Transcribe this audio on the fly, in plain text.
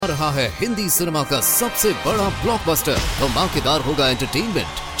रहा है हिंदी सिनेमा का सबसे बड़ा ब्लॉकबस्टर। धमाकेदार होगा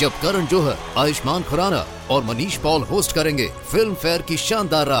एंटरटेनमेंट जब करण जौहर, आयुष्मान खुराना और मनीष पॉल होस्ट करेंगे फिल्म फेयर की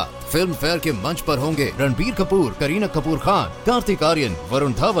शानदार रात। फिल्म फेयर के मंच पर होंगे रणबीर कपूर, करीना कपूर खान, कार्तिक आर्यन,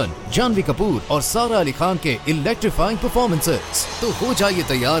 वरुण धवन, जानवी कपूर और सारा अली खान के इलेक्ट्रीफाइंग परफॉर्मेंसेस। तो हो जाइए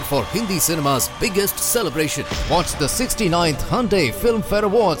तैयार for Hindi cinema's biggest celebration. Watch the 69th Hyundai Film Fair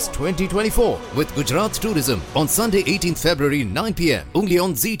Awards 2024 with Gujarat Tourism on Sunday 18th February 9 p.m. only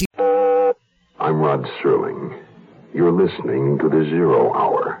on ZT. I'm Rod Serling. You're listening to the Zero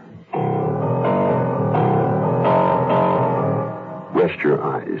Hour. Rest your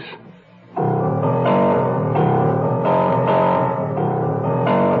eyes.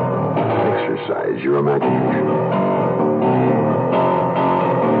 Exercise your imagination.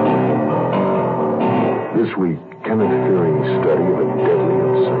 This week, Kenneth Fearing's study of a deadly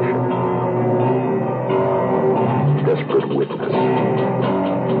obsession. Desperate Witness.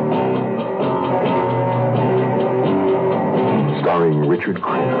 Starring Richard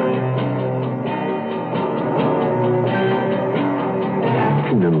Crenna.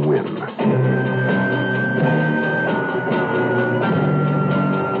 And Win.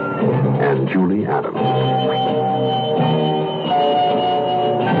 And Julie Adams.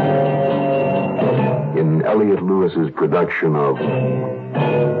 In Elliot Lewis's production of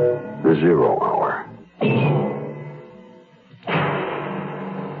The Zero Hour.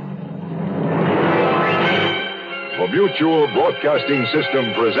 The Mutual Broadcasting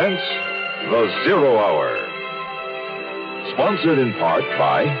System presents The Zero Hour. Sponsored in part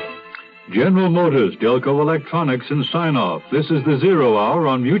by General Motors, Delco Electronics, and Sign-Off. This is the Zero Hour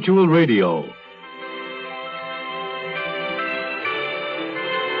on Mutual Radio.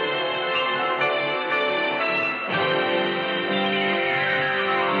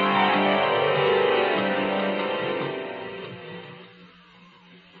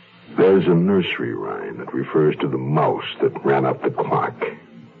 There's a nursery rhyme that refers to the mouse that ran up the clock.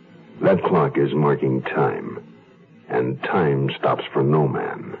 That clock is marking time. And time stops for no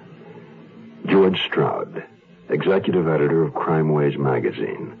man. George Stroud, executive editor of Crime Waves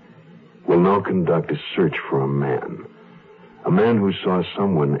magazine, will now conduct a search for a man who saw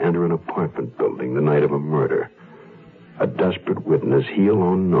someone enter an apartment building the night of a murder. A desperate witness he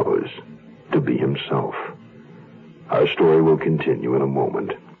alone knows to be himself. Our story will continue in a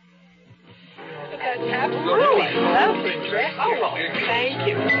moment. Absolutely. Lovely dress. Oh, thank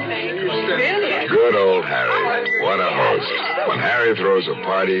you. Thank you. Really? Good old Harry. What a host. When Harry throws a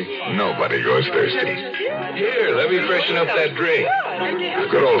party, nobody goes thirsty. Here, let me freshen up that drink.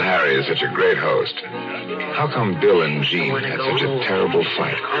 Good old Harry is such a great host. How come Bill and Jean had such a terrible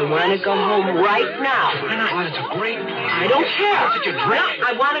fight? I want to go home right now. Why, it's a great party. I don't care. Such a drink. No,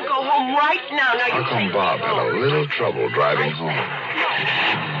 I want to go home right now. Now How come Bob had a little trouble driving home?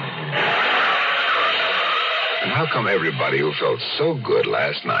 And how come everybody who felt so good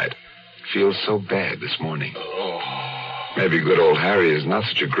last night feels so bad this morning? Maybe good old Harry is not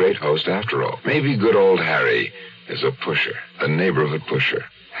such a great host after all. Maybe good old Harry is a pusher, a neighborhood pusher.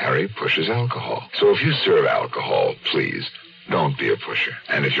 Harry pushes alcohol. So if you serve alcohol, please, don't be a pusher.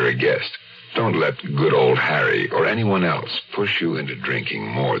 And if you're a guest, don't let good old Harry or anyone else push you into drinking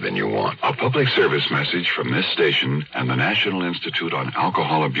more than you want. A public service message from this station and the National Institute on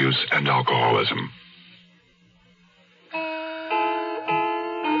Alcohol Abuse and Alcoholism.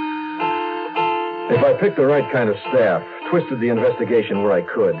 If I picked the right kind of staff, twisted the investigation where I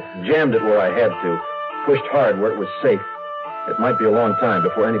could, jammed it where I had to, pushed hard where it was safe, it might be a long time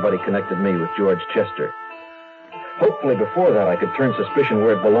before anybody connected me with George Chester. Hopefully before that I could turn suspicion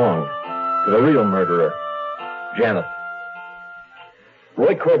where it belonged, to the real murderer, Janet.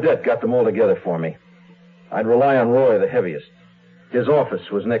 Roy Cordett got them all together for me. I'd rely on Roy the heaviest. His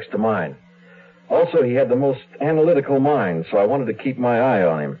office was next to mine. Also, he had the most analytical mind, so I wanted to keep my eye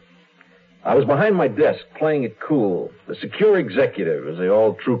on him. I was behind my desk, playing it cool, the secure executive, as they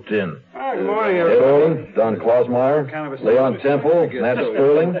all trooped in. Good morning, Ed Olin, Don Klausmeyer, Leon Temple, Nat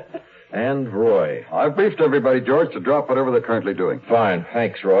Sterling, and Roy. I've briefed everybody, George, to drop whatever they're currently doing. Fine.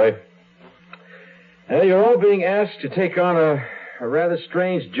 Thanks, Roy. You're all being asked to take on a rather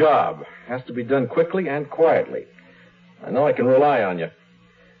strange job. Has to be done quickly and quietly. I know I can rely on you.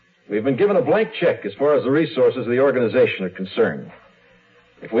 We've been given a blank check as far as the resources of the organization are concerned.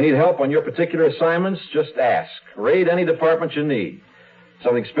 If we need help on your particular assignments, just ask. Raid any department you need.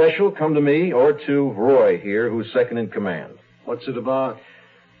 Something special, come to me or to Roy here, who's second in command. What's it about?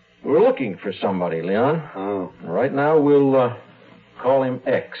 We're looking for somebody, Leon. Oh. Right now, we'll call him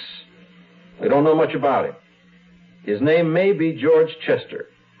X. We don't know much about him. His name may be George Chester.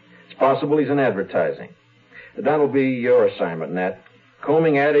 It's possible he's in advertising. That'll be your assignment, Nat.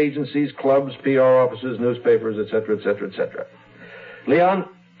 combing ad agencies, clubs, PR offices, newspapers, etc., etc., etc. Leon,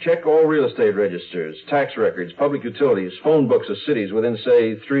 check all real estate registers, tax records, public utilities, phone books of cities within,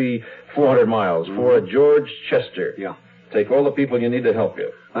 say, 400 miles for a George Chester. Yeah. Take all the people you need to help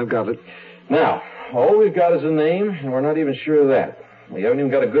you. I've got it. Now, all we've got is a name, and we're not even sure of that. We haven't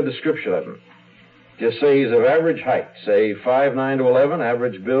even got a good description of him. Just say he's of average height, say 5'9" to 11,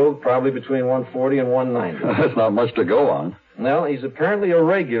 average build, probably between 140 and 190. That's not much to go on. Well, he's apparently a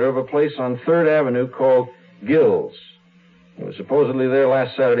regular of a place on 3rd Avenue called Gill's. He was supposedly there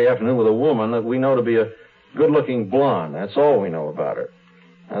last Saturday afternoon with a woman that we know to be a good-looking blonde. That's all we know about her.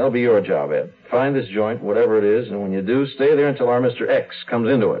 Now, that'll be your job, Ed. Find this joint, whatever it is, and when you do, stay there until our Mr. X comes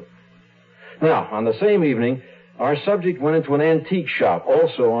into it. Now, on the same evening, our subject went into an antique shop,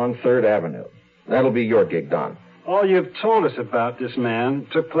 also on 3rd Avenue. That'll be your gig, Don. All you've told us about this man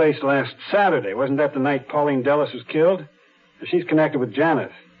took place last Saturday. Wasn't that the night Pauline Dulles was killed? She's connected with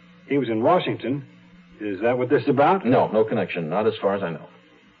Janeth. He was in Washington. Is that what this is about? No connection. Not as far as I know.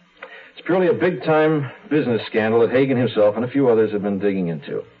 It's purely a big-time business scandal that Hagen himself and a few others have been digging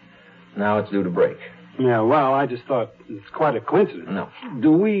into. Now it's due to break. Yeah, well, I just thought it's quite a coincidence. No.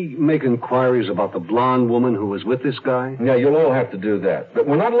 Do we make inquiries about the blonde woman who was with this guy? Yeah, you'll all have to do that. But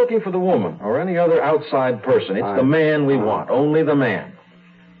we're not looking for the woman or any other outside person. It's the man we want. Only the man.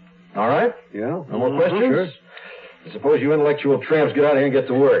 All right? Yeah. No more questions? Sure. I suppose you intellectual tramps get out of here and get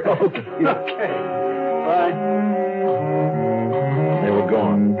to work. Okay. Bye. They were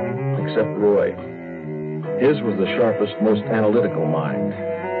gone, except Roy. His was the sharpest, most analytical mind.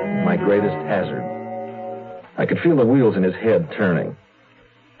 My greatest hazard. I could feel the wheels in his head turning.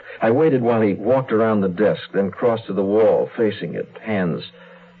 I waited while he walked around the desk, then crossed to the wall, facing it, hands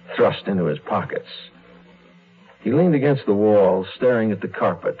thrust into his pockets. He leaned against the wall, staring at the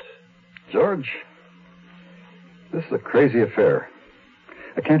carpet. George, this is a crazy affair.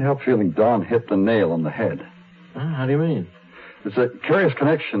 I can't help feeling Don hit the nail on the head. How do you mean? There's a curious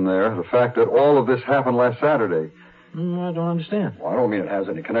connection there, the fact that all of this happened last Saturday. I don't understand. Well, I don't mean it has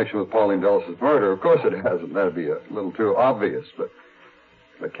any connection with Pauline Dulles' murder. Of course it hasn't. That'd be a little too obvious, but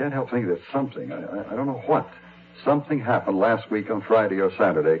I can't help thinking there's something. I don't know what. Something happened last week on Friday or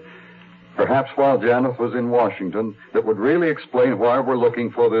Saturday, perhaps while Janeth was in Washington, that would really explain why we're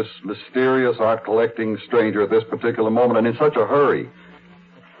looking for this mysterious art-collecting stranger at this particular moment and in such a hurry.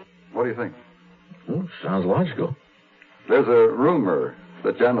 What do you think? Sounds logical. There's a rumor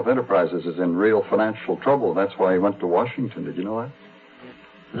that Janeth Enterprises is in real financial trouble. That's why he went to Washington. Did you know that?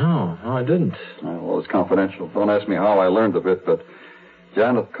 No, I didn't. Well, it's confidential. Don't ask me how I learned of it, but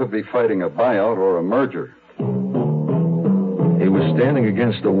Janeth could be fighting a buyout or a merger. He was standing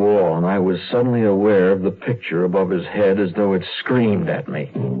against the wall, and I was suddenly aware of the picture above his head as though it screamed at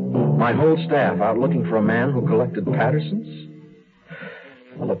me. My whole staff out looking for a man who collected Pattersons?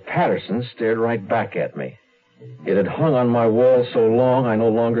 Well, the Pattersons stared right back at me. It had hung on my wall so long I no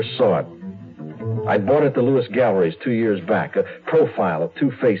longer saw it. I bought it at the Lewis Galleries 2 years back, a profile of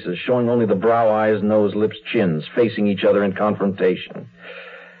two faces showing only the brow, eyes, nose, lips, chins, facing each other in confrontation.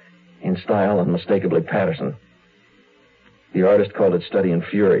 In style, unmistakably Patterson. The artist called it Study in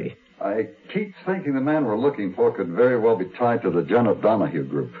Fury. I keep thinking the man we're looking for could very well be tied to the Janeth Donahue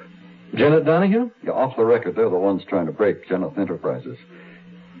group. Janeth Donahue? Yeah, off the record, they're the ones trying to break Janeth Enterprises.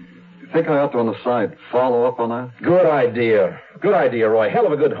 Think I ought to, on the side, follow up on that? Good idea. Good idea, Roy. Hell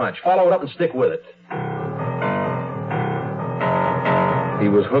of a good hunch. Follow it up and stick with it. He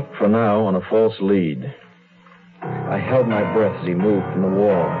was hooked for now on a false lead. I held my breath as he moved from the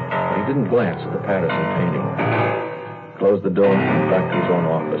wall, but he didn't glance at the Patterson painting. Closed the door and went back to his own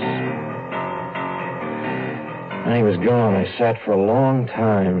office. When he was gone, I sat for a long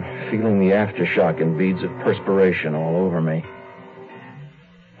time, feeling the aftershock and beads of perspiration all over me.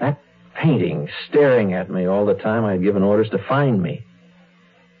 That painting staring at me all the time I had given orders to find me.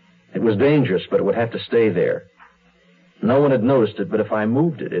 It was dangerous, but it would have to stay there. No one had noticed it, but if I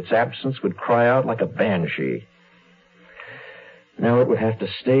moved it, its absence would cry out like a banshee. Now it would have to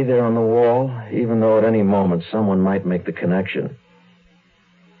stay there on the wall, even though at any moment someone might make the connection.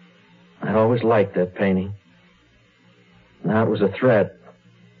 I'd always liked that painting. Now it was a threat.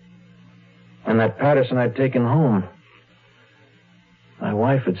 And that Patterson I'd taken home, my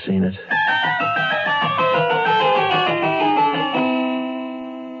wife had seen it.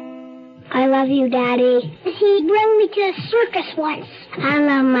 I love you, Daddy. He brought me to the circus once. I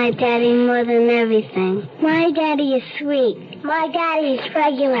love my daddy more than everything. My daddy is sweet. My daddy is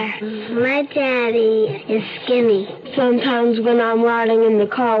regular. My daddy is skinny. Sometimes when I'm riding in the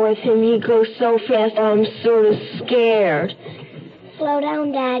car with him, he goes so fast I'm sort of scared. slow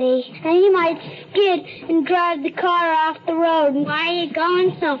down, Daddy. And he might skid and drive the car off the road. Why are you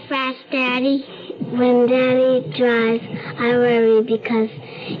going so fast, Daddy? When Daddy drives, I worry because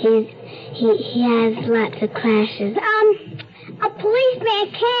he has lots of crashes. A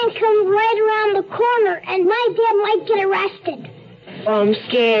policeman can come right around the corner, and my dad might get arrested. Oh, I'm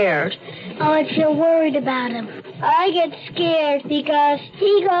scared. Oh, if you're worried about him. I get scared because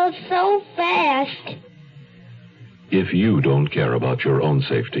he goes so fast. If you don't care about your own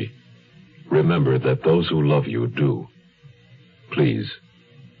safety, remember that those who love you do. Please,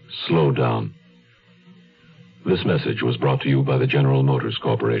 slow down. This message was brought to you by the General Motors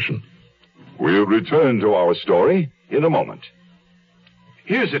Corporation. We'll return to our story in a moment.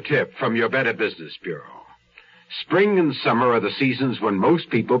 Here's a tip from your Better Business Bureau. Spring and summer are the seasons when most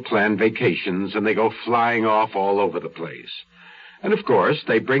people plan vacations and they go flying off all over the place. And of course,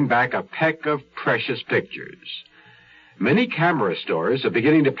 they bring back a peck of precious pictures. Many camera stores are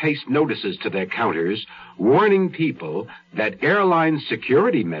beginning to paste notices to their counters warning people that airline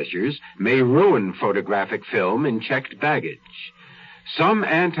security measures may ruin photographic film in checked baggage. Some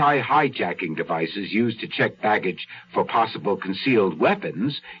anti-hijacking devices used to check baggage for possible concealed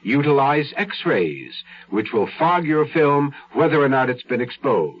weapons utilize X-rays, which will fog your film whether or not it's been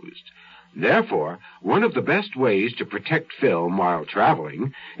exposed. Therefore, one of the best ways to protect film while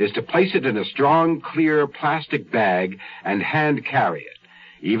traveling is to place it in a strong, clear plastic bag and hand carry it.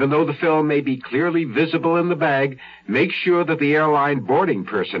 Even though the film may be clearly visible in the bag, make sure that the airline boarding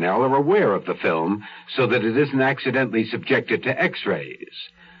personnel are aware of the film so that it isn't accidentally subjected to X-rays.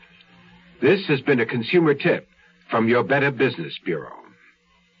 This has been a consumer tip from your Better Business Bureau.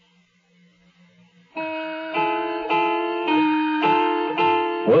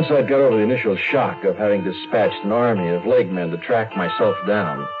 Once I'd got over the initial shock of having dispatched an army of leg men to track myself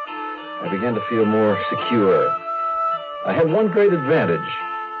down, I began to feel more secure. I had one great advantage.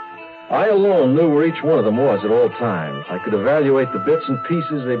 I alone knew where each one of them was at all times. I could evaluate the bits and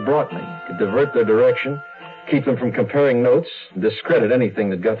pieces they brought me, could divert their direction, keep them from comparing notes, and discredit anything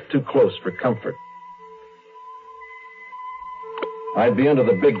that got too close for comfort. I'd be under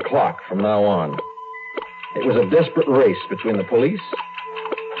the big clock from now on. It was a desperate race between the police,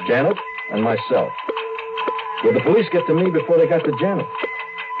 Janet, and myself. Would the police get to me before they got to Janet?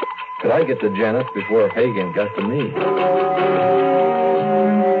 Could I get to Janet before Hagen got to me?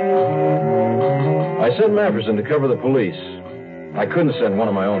 I sent Mafferson to cover the police. I couldn't send one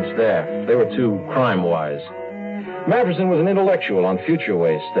of my own staff. They were too crime-wise. Mafferson was an intellectual on Future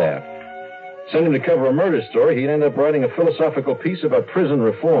Way's staff. Send him to cover a murder story, he'd end up writing a philosophical piece about prison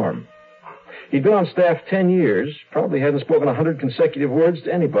reform. He'd been on staff 10 years, probably hadn't spoken 100 consecutive words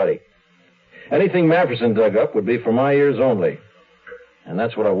to anybody. Anything Mafferson dug up would be for my ears only. And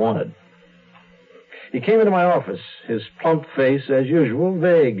that's what I wanted. He came into my office, his plump face, as usual,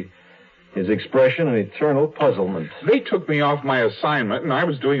 vague. His expression an eternal puzzlement. They took me off my assignment, and I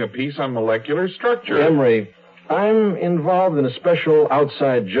was doing a piece on molecular structure. Emery, I'm involved in a special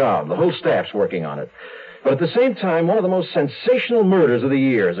outside job. The whole staff's working on it. But at the same time, one of the most sensational murders of the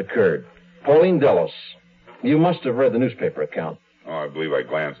year has occurred. Pauline Delos. You must have read the newspaper account. Oh, I believe I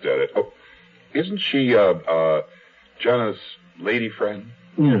glanced at it. Oh, isn't she, Jenna's lady friend?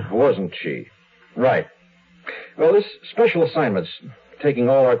 Wasn't she? Right. Well, this special assignment's taking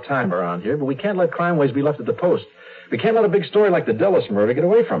all our time around here, but we can't let crime waves be left at the post. We can't let a big story like the Delos murder get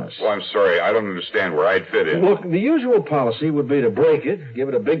away from us. Well, I'm sorry. I don't understand where I'd fit in. Look, the usual policy would be to break it, give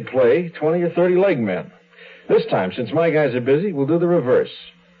it a big play, 20 or 30 leg men. This time, since my guys are busy, we'll do the reverse.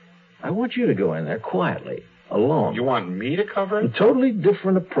 I want you to go in there quietly, alone. You want me to cover it? A totally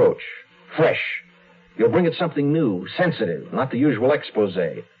different approach. Fresh. You'll bring it something new, sensitive, not the usual expose.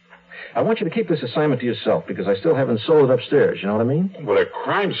 I want you to keep this assignment to yourself because I still haven't sold it upstairs. You know what I mean? Well, a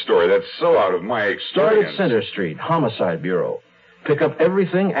crime story, that's so out of my experience. Start at Center Street, Homicide Bureau. Pick up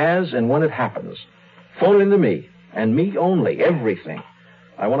everything as and when it happens. Phone it into me, and me only, everything.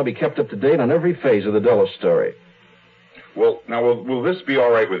 I want to be kept up to date on every phase of the Delos story. Well, now, will this be all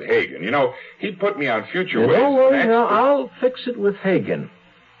right with Hagen? You know, he put me on Future Ways. Don't worry now, I'll fix it with Hagen.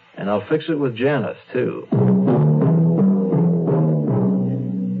 And I'll fix it with Janet, too.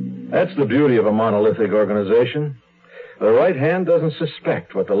 That's the beauty of a monolithic organization. The right hand doesn't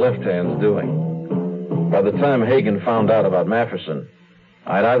suspect what the left hand's doing. By the time Hagen found out about Mafferson,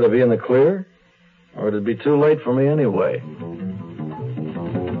 I'd either be in the clear, or it'd be too late for me anyway.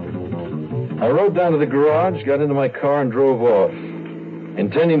 I rode down to the garage, got into my car, and drove off,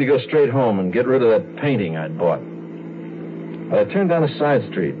 intending to go straight home and get rid of that painting I'd bought. But I turned down a side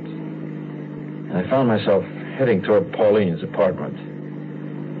street, and I found myself heading toward Pauline's apartment.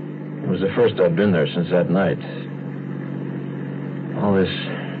 It was the first I'd been there since that night. All this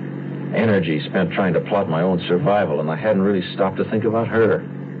energy spent trying to plot my own survival, and I hadn't really stopped to think about her.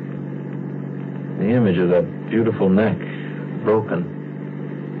 The image of that beautiful neck, broken,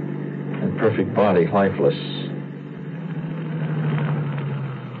 and perfect body, lifeless.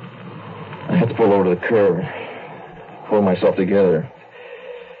 I had to pull over to the curb, pull myself together,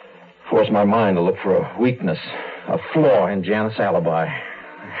 force my mind to look for a weakness, a flaw in Janice's alibi.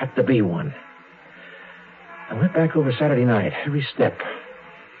 There had to be one. I went back over Saturday night, every step.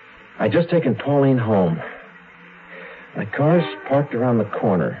 I'd just taken Pauline home. My car's parked around the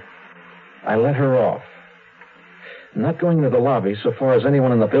corner. I let her off. Not going into the lobby, so far as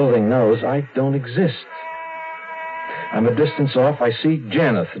anyone in the building knows, I don't exist. I'm a distance off. I see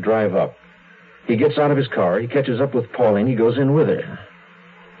Janeth drive up. He gets out of his car. He catches up with Pauline. He goes in with her.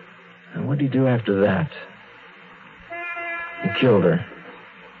 And what did he do after that? He killed her.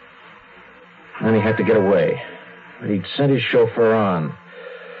 Then he had to get away. But he'd sent his chauffeur on.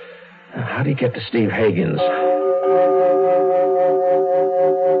 Now, how'd he get to Steve Hagen's?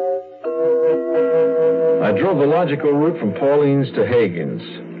 I drove the logical route from Pauline's to Hagen's.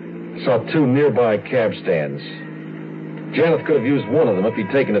 Saw 2 nearby cab stands. Janeth could have used one of them if he'd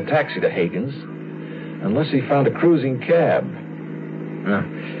taken a taxi to Hagen's. Unless he found a cruising cab.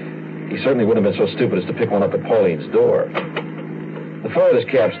 He certainly wouldn't have been so stupid as to pick one up at Pauline's door. The farthest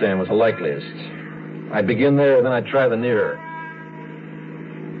cab stand was the likeliest. I'd begin there, then I'd try the nearer.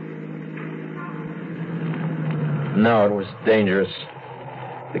 No, it was dangerous.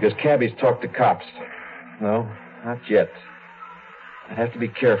 Because cabbies talk to cops. No, not yet. I'd have to be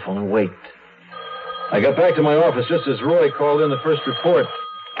careful and wait. I got back to my office just as Roy called in the first report.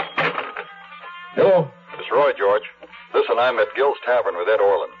 Hello? It's Roy, George. Listen, I'm at Gill's Tavern with Ed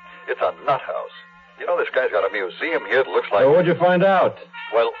Orland. It's a nut house. You know, this guy's got a museum here that looks like... So what'd you find out?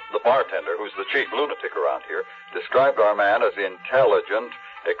 Well, the bartender, who's the chief lunatic around here, described our man as intelligent,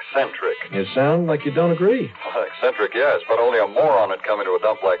 eccentric. You sound like you don't agree. Well, eccentric, yes, but only a moron would come into a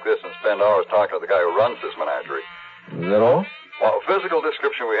dump like this and spend hours talking to the guy who runs this menagerie. Is that all? Well, physical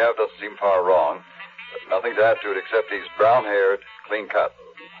description we have doesn't seem far wrong. But nothing to add to it except he's brown-haired, clean-cut.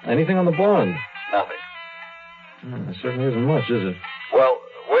 Anything on the blonde? Nothing. There certainly isn't much, is it? Well,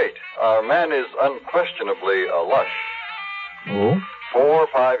 wait. Our man is unquestionably a lush. Oh? 4 or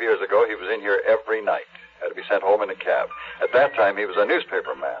 5 years ago, he was in here every night. Had to be sent home in a cab. At that time, he was a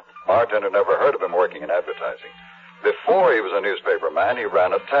newspaper man. Bartender never heard of him working in advertising. Before he was a newspaper man, he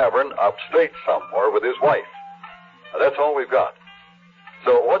ran a tavern upstate somewhere with his wife. That's all we've got.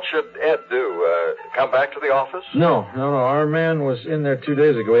 So what should Ed do? Come back to the office? No. Our man was in there 2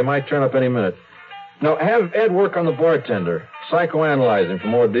 days ago. He might turn up any minute. No, have Ed work on the bartender. Psychoanalyze him for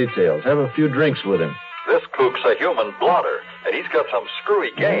more details. Have a few drinks with him. This kook's a human blotter, and he's got some screwy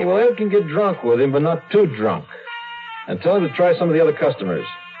game. Well, Ed can get drunk with him, but not too drunk. And tell him to try some of the other customers.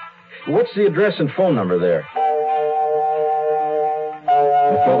 What's the address and phone number there?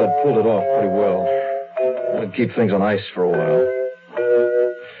 I felt I'd pulled it off pretty well. I'd keep things on ice for a while.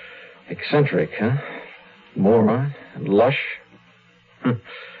 Eccentric, huh? Moron? And lush?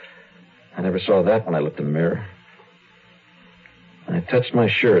 I never saw that when I looked in the mirror. I touched my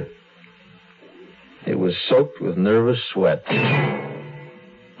shirt. It was soaked with nervous sweat.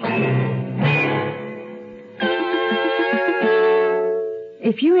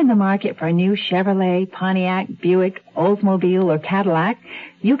 If you're in the market for a new Chevrolet, Pontiac, Buick, Oldsmobile, or Cadillac,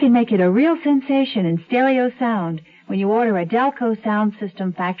 you can make it a real sensation in stereo sound when you order a Delco sound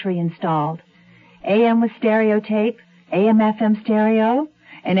system factory installed. AM with stereo tape, AM/FM stereo,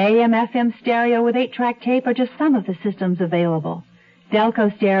 and AM/FM stereo with 8-track tape are just some of the systems available. Delco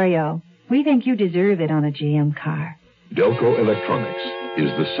stereo. We think you deserve it on a GM car. Delco Electronics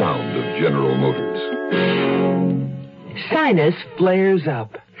is the sound of General Motors. Sinus flares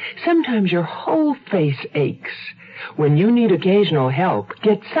up. Sometimes your whole face aches. When you need occasional help,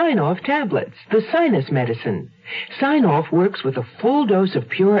 get Sign-Off tablets, the sinus medicine. Sign-Off works with a full dose of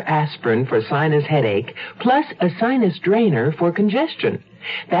pure aspirin for sinus headache, plus a sinus drainer for congestion.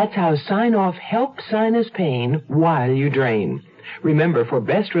 That's how Sign-Off helps sinus pain while you drain. Remember, for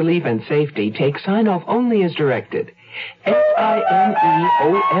best relief and safety, take Sign-Off only as directed.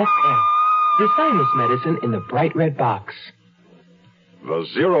 Sineoff. The sinus medicine in the bright red box. The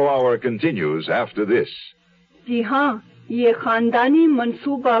 0 Hour continues after this. जी हाँ, ये खानदानी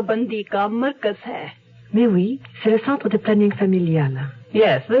मंसूबा बंदी का मरकज है. Mais oui, c'est le centre de planning familial.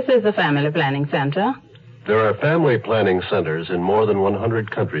 Yes, this is the family planning center. There are family planning centers in more than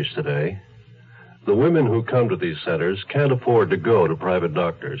 100 countries today. The women who come to these centers can't afford to go to private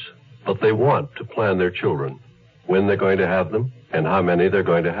doctors, but they want to plan their children, when they're going to have them, and how many they're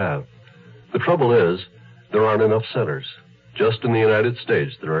going to have. The trouble is, there aren't enough centers. Just in the United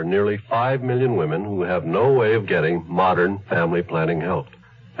States, there are nearly 5 million women who have no way of getting modern family planning help.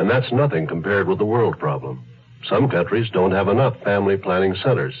 And that's nothing compared with the world problem. Some countries don't have enough family planning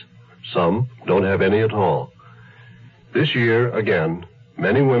centers. Some don't have any at all. This year, again,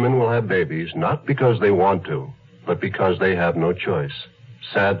 many women will have babies not because they want to, but because they have no choice.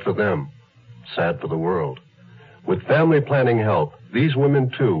 Sad for them. Sad for the world. With family planning help, these women,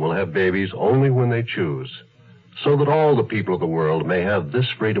 too, will have babies only when they choose. So that all the people of the world may have this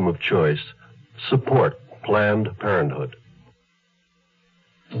freedom of choice, support Planned Parenthood.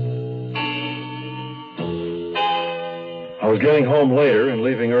 I was getting home later and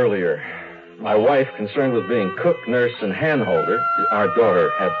leaving earlier. My wife, concerned with being cook, nurse, and handholder, our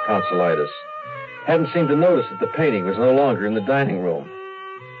daughter had tonsillitis, hadn't seemed to notice that the painting was no longer in the dining room.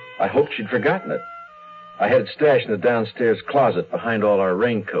 I hoped she'd forgotten it. I had it stashed in the downstairs closet behind all our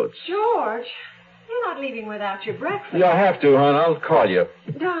raincoats. George, you're not leaving without your breakfast. Yeah, I have to, hon. I'll call you.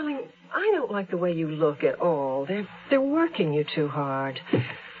 Darling, I don't like the way you look at all. They're working you too hard.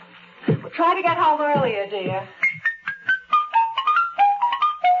 Try to get home earlier, dear.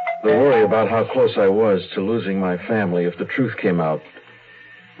 The worry about how close I was to losing my family if the truth came out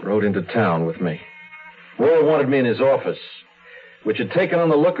rode into town with me. Roy wanted me in his office, which had taken on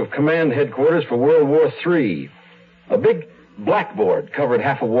the look of command headquarters for World War III. A big blackboard covered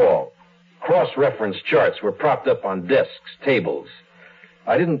half a wall. Cross-reference charts were propped up on desks, tables.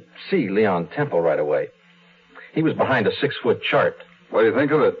 I didn't see Leon Temple right away. He was behind a 6-foot chart. What do you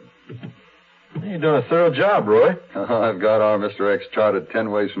think of it? You're doing a thorough job, Roy. I've got our Mr. X charted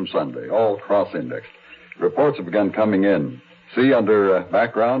 10 ways from Sunday, all cross-indexed. Reports have begun coming in. See, under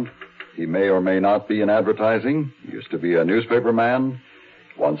background, he may or may not be in advertising. He used to be a newspaper man.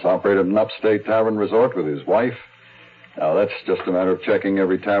 Once operated an upstate tavern resort with his wife. Now, that's just a matter of checking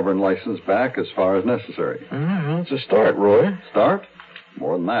every tavern license back as far as necessary. Well, it's a start, Roy. Start?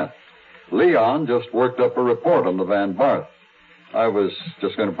 More than that. Leon just worked up a report on the Van Barth. I was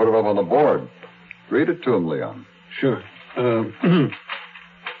just going to put it up on the board. Read it to him, Leon. Sure.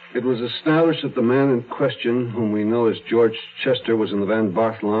 It was established that the man in question, whom we know as George Chester, was in the Van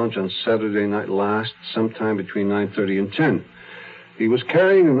Barth Lounge on Saturday night last, sometime between 9:30 and 10. He was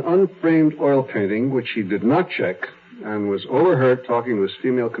carrying an unframed oil painting, which he did not check, and was overheard talking to his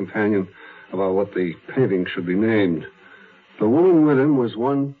female companion about what the painting should be named. The woman with him was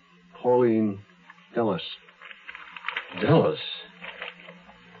one Pauline Dellis. Dellis?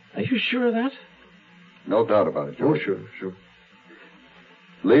 Are you sure of that? No doubt about it, George. Oh, sure.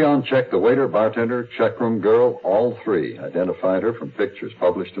 Leon checked the waiter, bartender, checkroom girl, all three. Identified her from pictures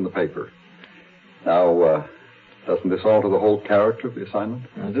published in the paper. Now, doesn't this alter the whole character of the assignment?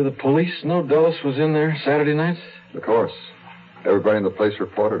 Do the police know Dulles was in there Saturday night? Of course. Everybody in the place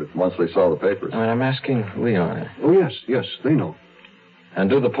reported it once they saw the papers. I'm asking Leon. Oh, yes, they know. And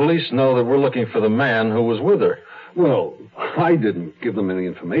do the police know that we're looking for the man who was with her? Well, I didn't give them any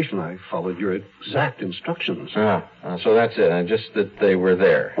information. I followed your exact instructions. So that's it. Just that they were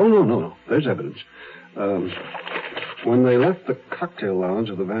there. Oh, no. There's evidence. When they left the cocktail lounge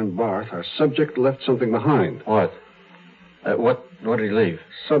of the Van Barth, our subject left something behind. What? What did he leave?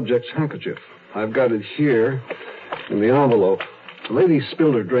 Subject's handkerchief. I've got it here in the envelope. The lady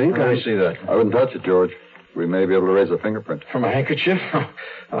spilled her drink. I see that. I wouldn't touch it, George. We may be able to raise a fingerprint. From a handkerchief?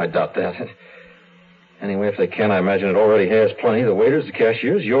 I doubt that. Anyway, if they can, I imagine it already has plenty. The waiters, the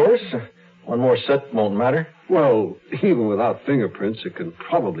cashiers, yours. One more set won't matter. Well, even without fingerprints, it can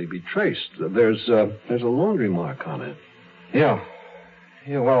probably be traced. There's a laundry mark on it. Yeah,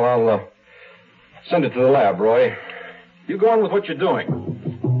 well, I'll send it to the lab, Roy. You go on with what you're doing.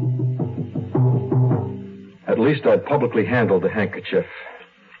 At least I'd publicly handled the handkerchief.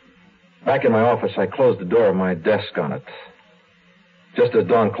 Back in my office, I closed the door of my desk on it. Just as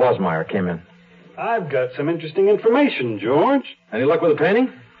Don Klosmeyer came in. I've got some interesting information, George. Any luck with the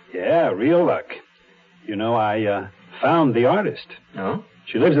painting? Yeah, real luck. You know, I found the artist. Oh?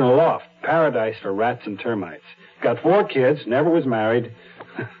 She lives in a loft, paradise for rats and termites. Got 4 kids, never was married.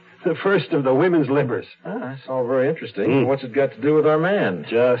 The first of the women's livers. That's all very interesting. What's it got to do with our man?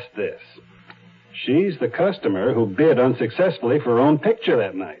 Just this. She's the customer who bid unsuccessfully for her own picture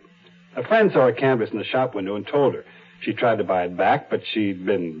that night. A friend saw her canvas in the shop window and told her. She tried to buy it back, but she'd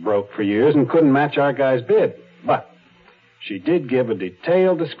been broke for years and couldn't match our guy's bid. But she did give a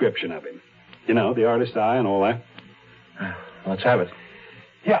detailed description of him. You know, the artist's eye and all that. Let's have it.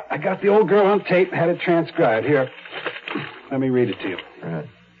 Yeah, I got the old girl on tape, had it transcribed. Here, let me read it to you. All right.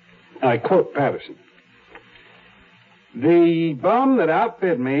 I quote Patterson. The bum that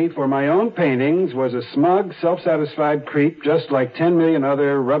outbid me for my own paintings was a smug, self-satisfied creep just like 10 million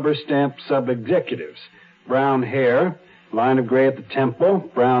other rubber-stamped sub-executives. Brown hair, Line of gray at the temple,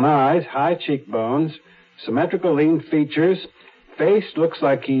 brown eyes, high cheekbones, symmetrical lean features. Face looks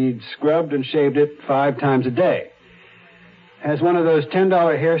like he'd scrubbed and shaved it 5 times a day. Has one of those $10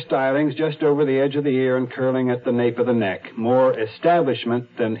 hairstylings just over the edge of the ear and curling at the nape of the neck. More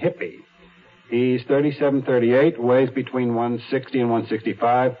establishment than hippie. He's 37, 38, weighs between 160 and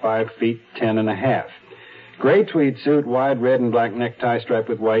 165, 5 feet 10 and a half. Gray tweed suit, wide red and black necktie striped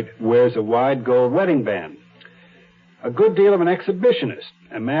with white, wears a wide gold wedding band. A good deal of an exhibitionist.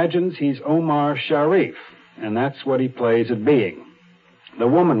 Imagines he's Omar Sharif, and that's what he plays at being. The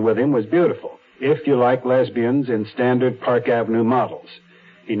woman with him was beautiful, if you like lesbians in standard Park Avenue models.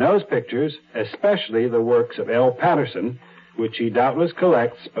 He knows pictures, especially the works of L. Patterson, which he doubtless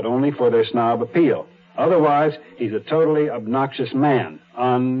collects, but only for their snob appeal. Otherwise, he's a totally obnoxious man,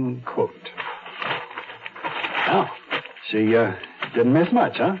 unquote. Oh, she didn't miss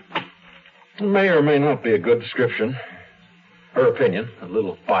much, huh? May or may not be a good description. Her opinion, a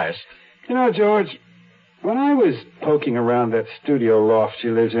little biased. You know, George, when I was poking around that studio loft she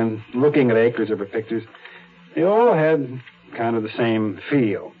lives in, looking at acres of her pictures, they all had kind of the same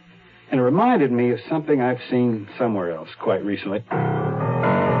feel. And it reminded me of something I've seen somewhere else quite recently.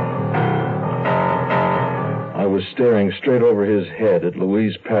 I was staring straight over his head at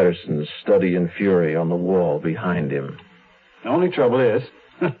Louise Patterson's Study in Fury on the wall behind him. The only trouble is,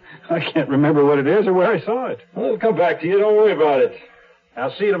 I can't remember what it is or where I saw it. Well, it'll come back to you. Don't worry about it.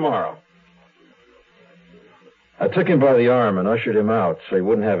 I'll see you tomorrow. I took him by the arm and ushered him out so he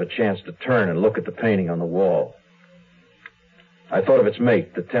wouldn't have a chance to turn and look at the painting on the wall. I thought of its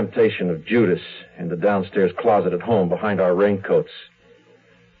mate, the temptation of Judas, in the downstairs closet at home behind our raincoats.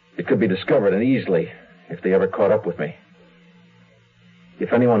 It could be discovered and easily if they ever caught up with me.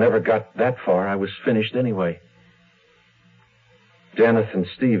 If anyone ever got that far, I was finished anyway. Dennis and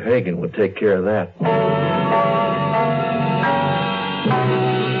Steve Hagen would take care of that.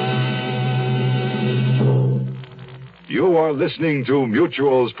 You are listening to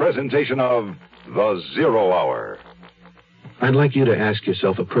Mutual's presentation of The Zero Hour. I'd like you to ask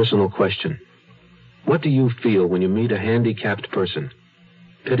yourself a personal question. What do you feel when you meet a handicapped person?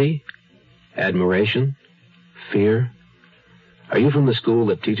 Pity? Admiration? Fear? Are you from the school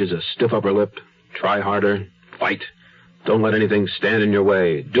that teaches a stiff upper lip, try harder, fight, don't let anything stand in your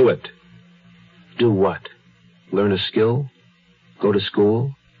way, do it? Do what? Learn a skill? Go to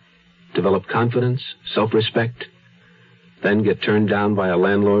school? Develop confidence, self-respect? Then get turned down by a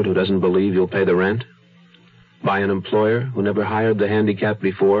landlord who doesn't believe you'll pay the rent? By an employer who never hired the handicapped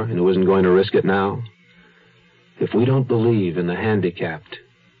before and who isn't going to risk it now? If we don't believe in the handicapped,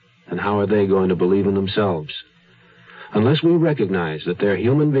 then how are they going to believe in themselves? Unless we recognize that they're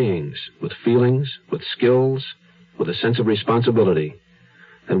human beings with feelings, with skills, with a sense of responsibility,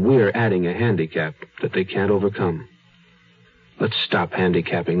 then we're adding a handicap that they can't overcome. Let's stop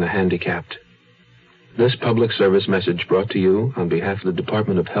handicapping the handicapped. This public service message brought to you on behalf of the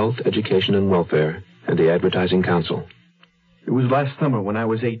Department of Health, Education, and Welfare and the Advertising Council. It was last summer when I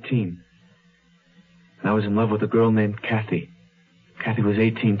was 18. And I was in love with a girl named Kathy. Kathy was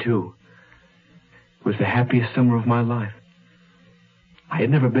 18, too. It was the happiest summer of my life. I had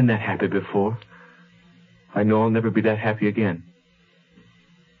never been that happy before. I know I'll never be that happy again.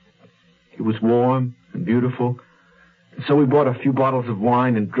 It was warm and beautiful, and so we bought a few bottles of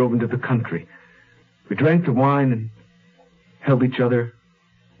wine and drove into the country. We drank the wine and held each other,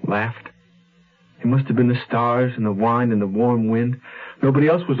 laughed. It must have been the stars and the wine and the warm wind. Nobody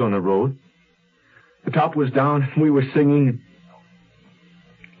else was on the road. The top was down, and we were singing,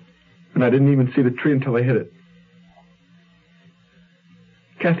 and I didn't even see the tree until I hit it.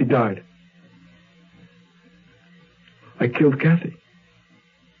 Kathy died. I killed Kathy.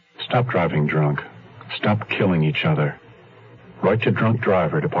 Stop driving drunk. Stop killing each other. Write to Drunk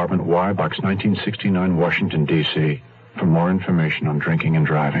Driver, Department Y, Box 1969, Washington, D.C., for more information on drinking and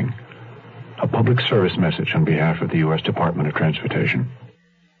driving. A public service message on behalf of the U.S. Department of Transportation.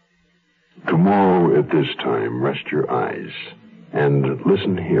 Tomorrow at this time, rest your eyes and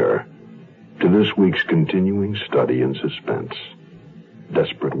listen here to this week's continuing study in suspense,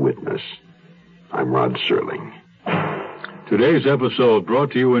 Desperate Witness. I'm Rod Serling. Today's episode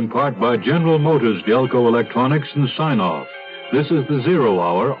brought to you in part by General Motors, Delco Electronics, and Sign-Off. This is the Zero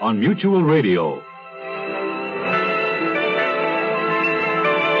Hour on Mutual Radio.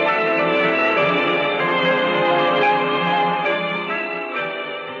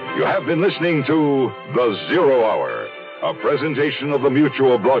 You have been listening to The Zero Hour, a presentation of the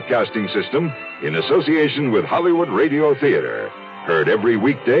Mutual Broadcasting System in association with Hollywood Radio Theater. Heard every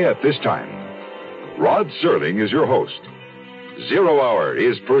weekday at this time. Rod Serling is your host. Zero Hour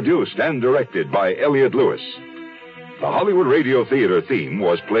is produced and directed by Elliot Lewis. The Hollywood Radio Theater theme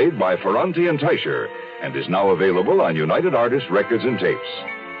was played by Ferranti and Teicher and is now available on United Artists Records and Tapes.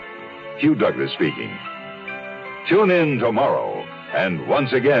 Hugh Douglas speaking. Tune in tomorrow, and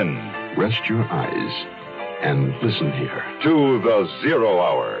once again, rest your eyes and listen here to the Zero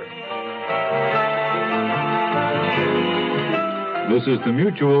Hour. This is the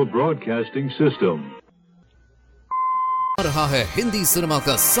Mutual Broadcasting System. आ रहा है Hindi cinema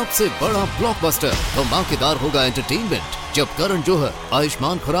का सबसे बड़ा blockbuster. धमाकेदार होगा entertainment जब करण जौहर,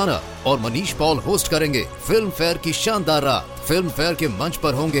 आयुष्मान खुराना और Manish Paul host करेंगे फिल्म फेयर की शानदार रात। फिल्म फेयर के मंच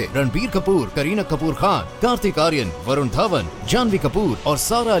पर होंगे रणबीर कपूर, करीना कपूर खान, कार्तिक आर्यन, वरुण धवन, जानवी कपूर और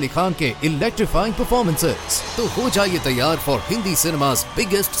सारा अली खान के इलेक्ट्रीफाइंग परफॉर्मेंसेस। तो हो जाइए तैयार for Hindi cinema's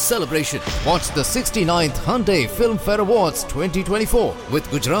biggest celebration. Watch the 69th Hyundai Film Fair Awards 2024 with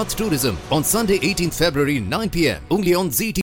Gujarat Tourism on Sunday 18th February 9 p.m. only on ZT.